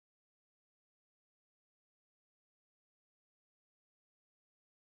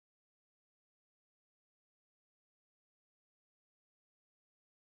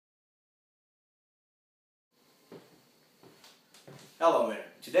Hello there.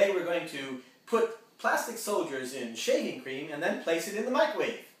 Today we're going to put plastic soldiers in shaving cream and then place it in the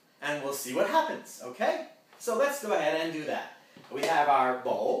microwave. And we'll see what happens, okay? So let's go ahead and do that. We have our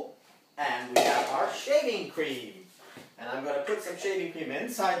bowl and we have our shaving cream. And I'm going to put some shaving cream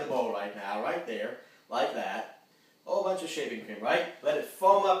inside the bowl right now, right there, like that. A whole bunch of shaving cream, right? Let it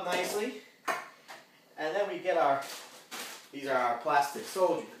foam up nicely. And then we get these are our plastic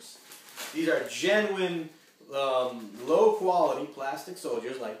soldiers. These are genuine, low quality plastic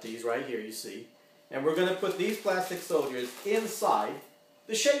soldiers like these right here, you see. And we're going to put these plastic soldiers inside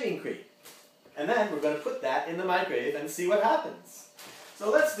the shaving cream. And then we're going to put that in the microwave and see what happens.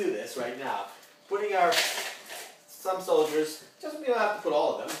 So let's do this right now. Putting some soldiers, we don't have to put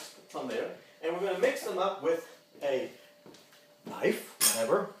all of them, just put some there. And we're going to mix them up with a knife,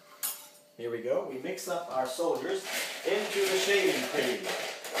 whatever. Here we go. We mix up our soldiers into the shaving cream.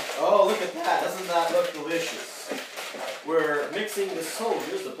 Oh, look at that. Doesn't that look delicious? We're mixing the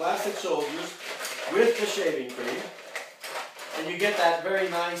soldiers, the plastic soldiers, with the shaving cream. And you get that very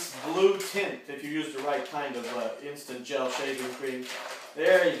nice blue tint if you use the right kind of instant gel shaving cream.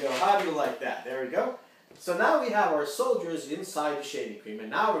 There you go. How do you like that? There we go. So now we have our soldiers inside the shaving cream.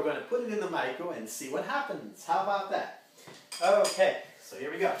 And now we're going to put it in the micro and see what happens. How about that? Okay, so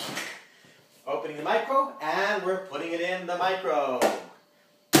here we go. Opening the micro, and we're putting it in the micro.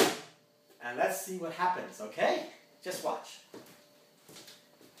 And let's see what happens, okay? Just watch.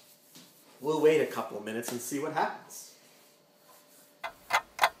 We'll wait a couple of minutes and see what happens.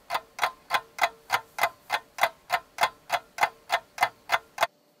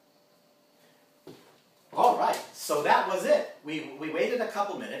 Alright, so that was it. We waited a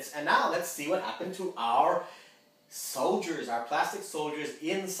couple minutes, and now let's see what happened to our soldiers, our plastic soldiers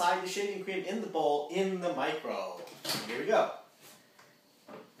inside the shaving cream, in the bowl, in the micro. Here we go.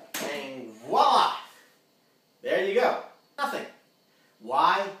 And voila! There you go. Nothing.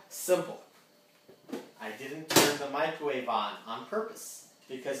 Why? Simple. I didn't turn the microwave on purpose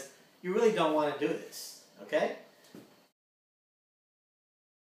because you really don't want to do this, okay?